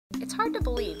to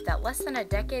believe that less than a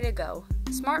decade ago,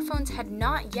 smartphones had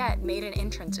not yet made an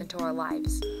entrance into our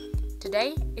lives.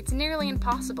 Today, it's nearly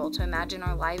impossible to imagine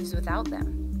our lives without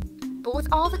them. But with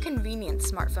all the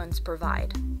convenience smartphones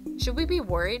provide, should we be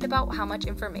worried about how much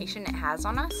information it has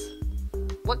on us?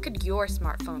 What could your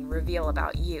smartphone reveal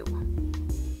about you?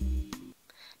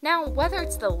 Now, whether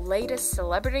it's the latest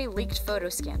celebrity-leaked photo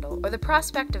scandal or the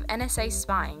prospect of NSA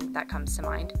spying that comes to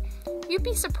mind, you'd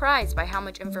be surprised by how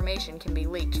much information can be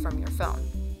leaked from your phone.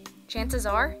 Chances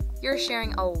are, you're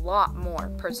sharing a lot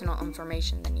more personal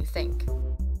information than you think.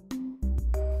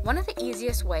 One of the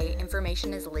easiest way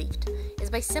information is leaked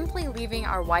is by simply leaving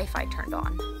our Wi-Fi turned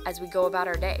on as we go about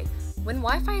our day. When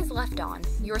Wi-Fi is left on,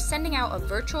 you are sending out a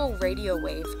virtual radio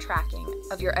wave tracking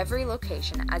of your every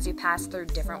location as you pass through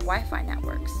different Wi-Fi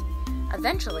networks.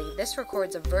 Eventually, this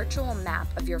records a virtual map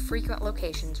of your frequent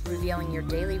locations, revealing your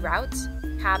daily routes,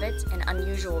 habits, and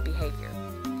unusual behavior.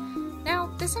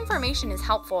 Now, this information is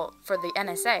helpful for the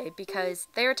NSA because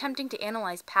they are attempting to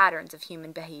analyze patterns of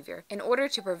human behavior in order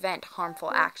to prevent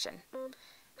harmful action.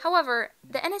 However,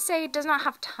 the NSA does not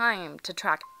have time to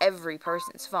track every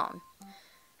person's phone.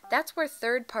 That's where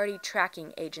third-party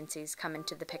tracking agencies come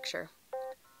into the picture.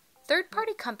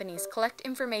 Third-party companies collect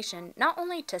information not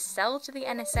only to sell to the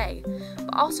NSA,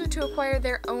 but also to acquire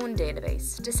their own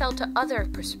database to sell to other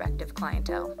prospective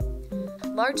clientele.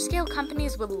 Large-scale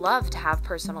companies would love to have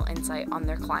personal insight on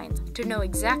their clients to know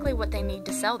exactly what they need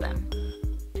to sell them.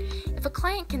 If a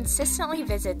client consistently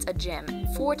visits a gym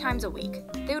 4 times a week,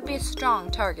 they would be a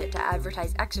strong target to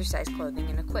advertise exercise clothing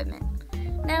and equipment.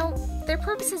 Now, their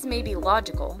purposes may be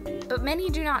logical, but many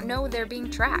do not know they're being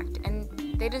tracked, and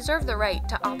they deserve the right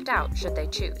to opt out should they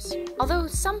choose. Although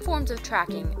some forms of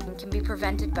tracking can be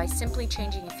prevented by simply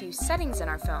changing a few settings in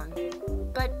our phone,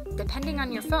 but depending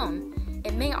on your phone,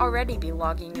 it may already be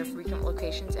logging your frequent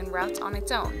locations and routes on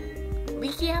its own.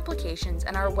 Leaky applications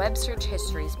and our web search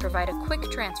histories provide a quick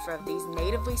transfer of these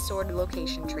natively stored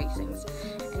location tracings,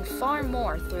 and far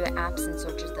more through the apps and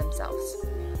searches themselves.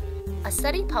 A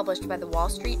study published by the Wall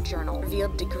Street Journal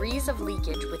revealed degrees of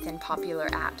leakage within popular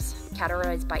apps,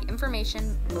 categorized by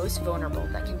information most vulnerable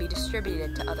that can be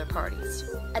distributed to other parties.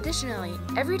 Additionally,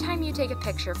 every time you take a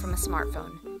picture from a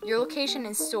smartphone, your location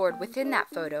is stored within that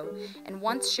photo, and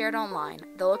once shared online,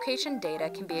 the location data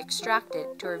can be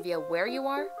extracted to reveal where you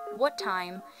are, what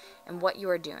time, and what you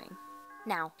are doing.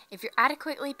 Now, if you're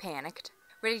adequately panicked,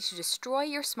 ready to destroy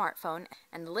your smartphone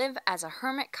and live as a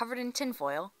hermit covered in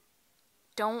tinfoil,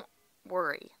 don't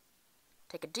worry.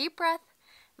 Take a deep breath,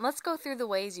 and let's go through the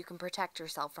ways you can protect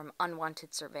yourself from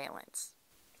unwanted surveillance.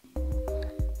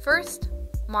 First,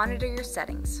 monitor your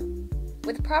settings.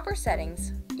 With proper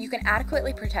settings, you can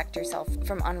adequately protect yourself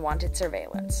from unwanted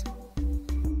surveillance.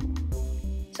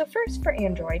 So first, for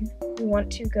Android, we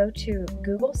want to go to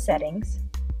Google Settings,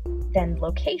 then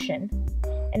Location,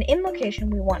 and in Location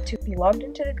we want to be logged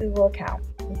into the Google account.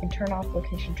 We can turn off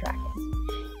location tracking.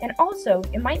 And also,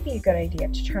 it might be a good idea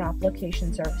to turn off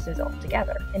location services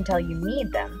altogether until you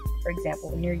need them, for example,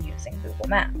 when you're using Google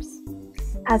Maps.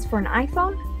 As for an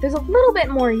iPhone, there's a little bit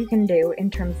more you can do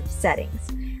in terms of settings.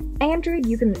 Android,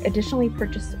 you can additionally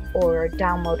purchase or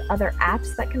download other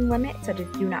apps that can limit, such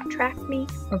as Do Not Track Me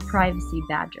or Privacy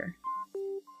Badger.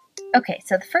 Okay,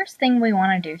 so the first thing we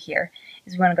want to do here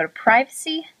is we want to go to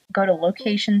Privacy, go to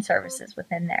Location Services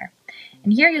within there.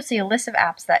 And here you'll see a list of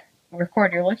apps that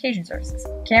record your location services.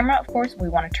 Camera, of course, we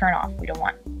want to turn off. We don't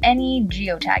want any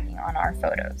geotagging on our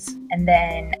photos. And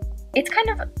then it's kind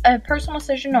of a personal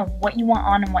decision of what you want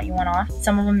on and what you want off.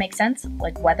 Some of them make sense,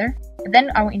 like weather. But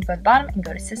then I want you to go to the bottom and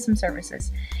go to System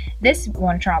Services. This, we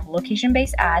want to turn off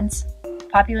location-based ads,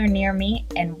 popular near me,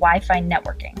 and Wi-Fi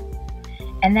networking.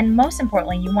 And then most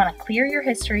importantly, you want to clear your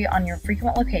history on your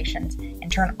frequent locations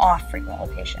and turn off frequent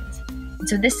locations. And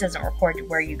so this doesn't record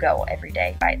where you go every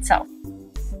day by itself.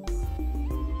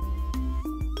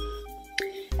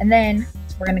 And then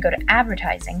we're going to go to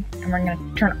advertising, and we're going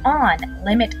to turn on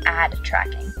limit ad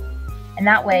tracking. And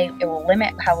that way it will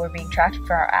limit how we're being tracked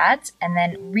for our ads, and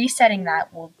then resetting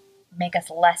that will make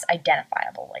us less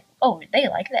identifiable. Like, oh, they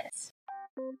like this.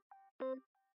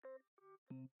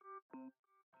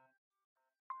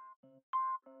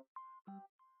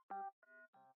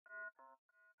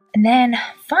 And then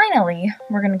finally,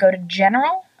 we're going to go to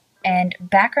General and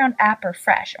Background App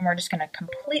Refresh, and we're just going to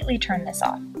completely turn this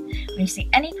off. When you see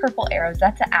any purple arrows,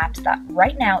 that's the apps that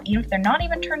right now, even if they're not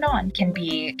even turned on, can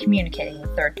be communicating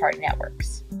with third-party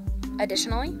networks.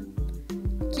 Additionally,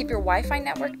 keep your Wi-Fi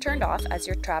network turned off as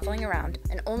you're traveling around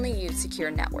and only use secure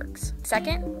networks.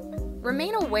 Second,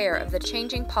 remain aware of the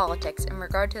changing politics in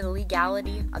regard to the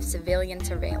legality of civilian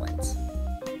surveillance.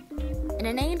 In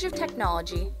an age of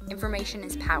technology, information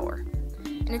is power.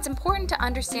 and it's important to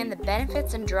understand the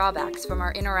benefits and drawbacks from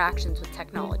our interactions with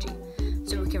technology,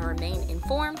 so we can remain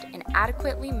informed and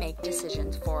adequately make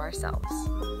decisions for ourselves.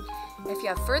 If you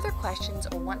have further questions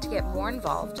or want to get more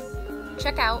involved,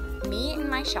 check out Me and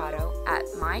My Shadow at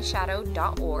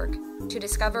myshadow.org to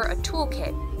discover a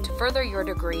toolkit to further your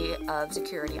degree of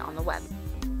security on the web.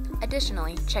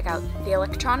 Additionally, check out the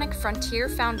Electronic Frontier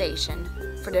Foundation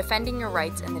for defending your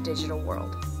rights in the digital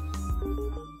world.